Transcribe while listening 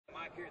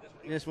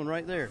This one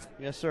right there.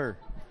 Yes, sir.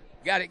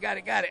 Got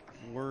it.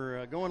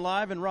 We're going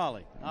live in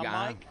Raleigh. I'm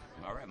Mike.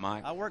 All right,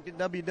 Mike. I worked at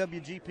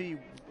WWGP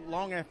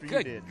long after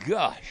Good you did.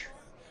 Gosh.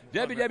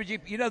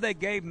 WWGP, you know they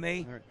gave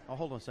me. All right. Oh,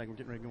 hold on a second. We're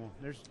getting ready to go on.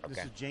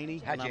 This is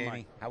Janie. Hi, and I'm Janie.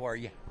 Mike. How are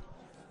you?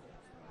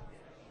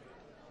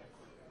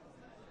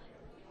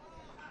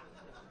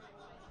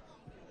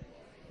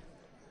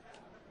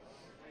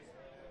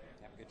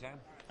 Have a good time?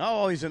 Oh,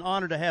 always an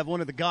honor to have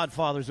one of the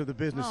godfathers of the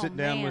business sitting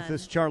down with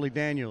us, Charlie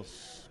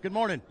Daniels. Good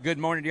morning. Good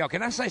morning to y'all.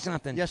 Can I say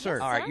something? Yes, sir.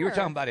 All right, you were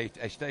talking about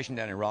a station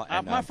down in Raleigh.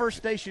 My first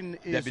station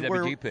is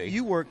WWGP. where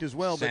you worked as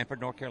well.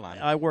 Sanford, North Carolina.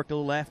 I worked a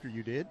little after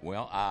you did.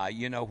 Well,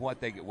 you know what?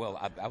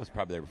 I was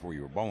probably there before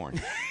you were born.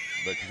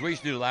 Because we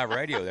used to do live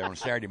radio there on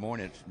Saturday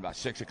morning at about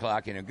 6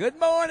 o'clock. Good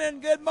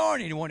morning.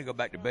 You want to go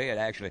back to bed,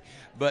 actually.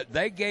 But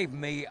they gave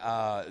me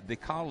the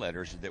call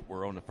letters that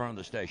were on the front of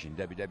the station,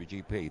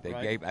 WWGP.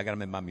 I got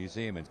them in my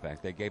museum, in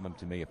fact. They gave them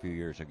to me a few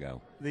years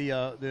ago.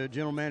 The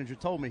general manager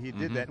told me he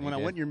did that. And when I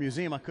went in your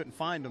museum, I couldn't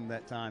find them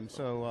that time.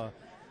 So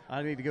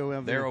I need to go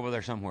over there. They're over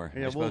there somewhere.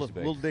 Yeah,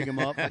 we'll dig them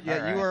up. But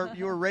yeah, right.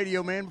 you were a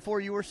radio man before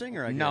you were a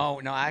singer, I guess. No,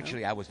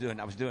 actually,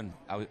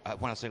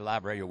 when I say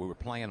live radio, we were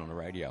playing on the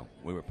radio.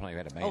 We had a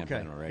band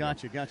playing on the radio.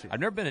 Gotcha. I've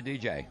never been a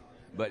DJ,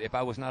 but if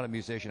I was not a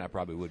musician, I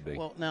probably would be.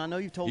 Well, now I know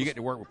you've told you get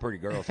to work with pretty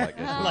girls like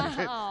this.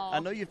 I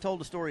know you've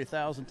told the story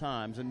 1,000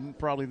 times, and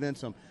probably then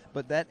some.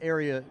 But that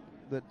area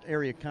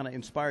kind of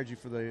inspired you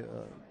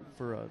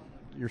for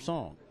your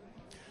song.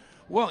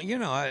 Well,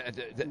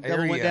 the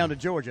area went down to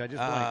Georgia.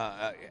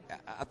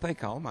 I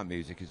think all my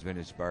music has been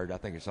inspired. I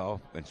think it's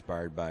all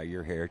inspired by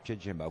your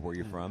heritage and by where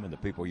you're from and the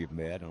people you've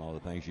met and all the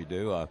things you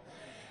do.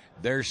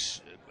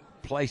 There's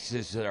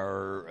places that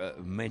are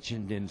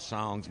mentioned in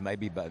songs,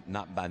 maybe but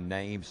not by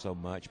name so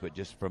much, but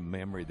just from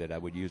memory that I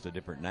would use a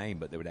different name,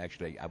 but I would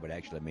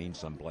actually mean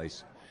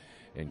someplace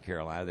in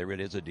Carolina. There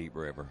really is a deep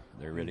river.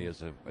 There really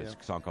is a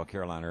song called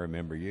Carolina, I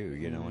Remember You,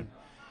 And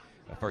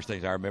the first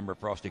things I remember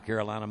Frosty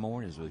Carolina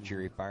mornings with a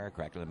cheery fire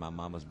crackling in my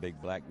mama's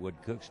big black wood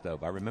cook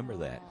stove. I remember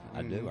that.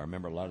 I do. I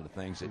remember a lot of the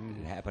things that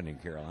happened in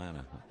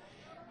Carolina.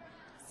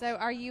 So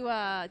are you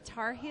a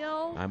Tar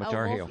Heel? I'm a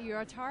Tar Heel.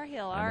 You're a Tar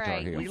Heel. I'm all a Tar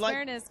right. Heel. He's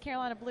wearing his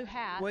Carolina blue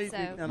hat.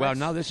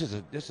 No, this is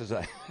a. This is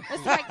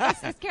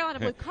Carolina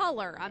blue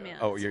color, I meant.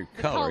 Oh, your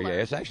color, yeah.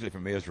 It's actually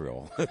from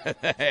Israel.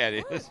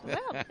 It is. Well,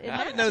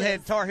 I didn't know they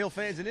had Tar Heel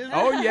fans in Israel.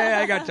 Oh,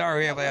 yeah, I got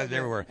Tar Heel fans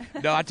everywhere.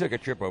 No, I took a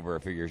trip over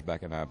a few years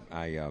back, and in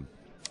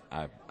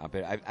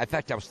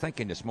fact, I was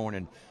thinking this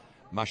morning,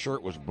 my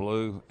shirt was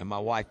blue, and my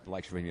wife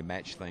likes for me to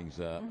match things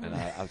up. And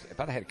if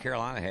I'd had a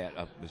Carolina hat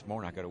this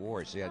morning, I could have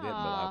wore it. See, I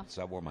didn't,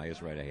 so I wore my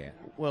Israeli hat.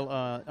 Well,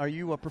 are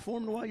you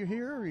performing while you're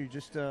here, or are you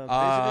just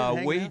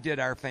visiting? We did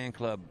our fan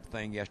club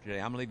thing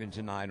yesterday. I'm leaving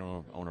tonight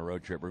on a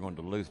road trip. We're going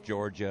to Duluth,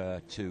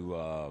 Georgia,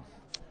 to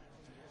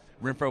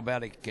Renfro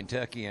Valley,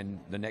 Kentucky, and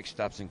the next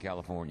stop's in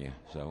California.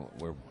 So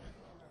we're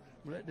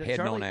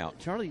heading on out.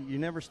 Charlie, you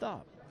never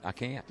stop. I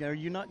can't. Are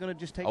you not going to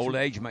just take old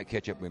age might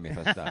catch up with me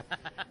if I stop.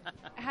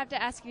 I have to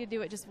ask you to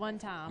do it just one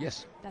time.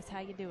 Yes. That's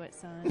how you do it,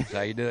 son. That's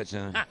how you do it,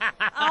 son.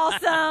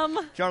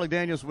 Awesome. Charlie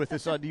Daniels with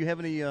us. Do you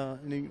have any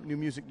new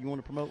music you want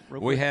to promote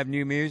real quick? We have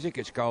new music.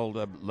 It's called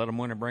Let 'Em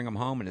Win and Bring 'Em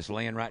Home, and it's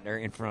laying right there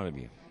in front of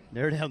you.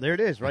 There it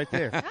is, right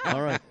there.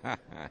 All right.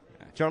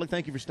 Charlie,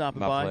 thank you for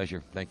stopping by. My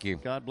pleasure. Thank you.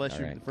 God bless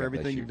you for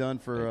everything you've done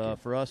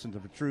for us and for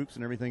the troops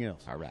and everything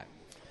else. All right.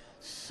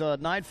 It's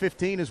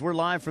 9:15 as we're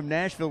live from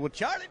Nashville with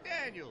Charlie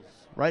Daniels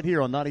right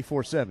here on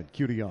 94.7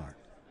 QDR.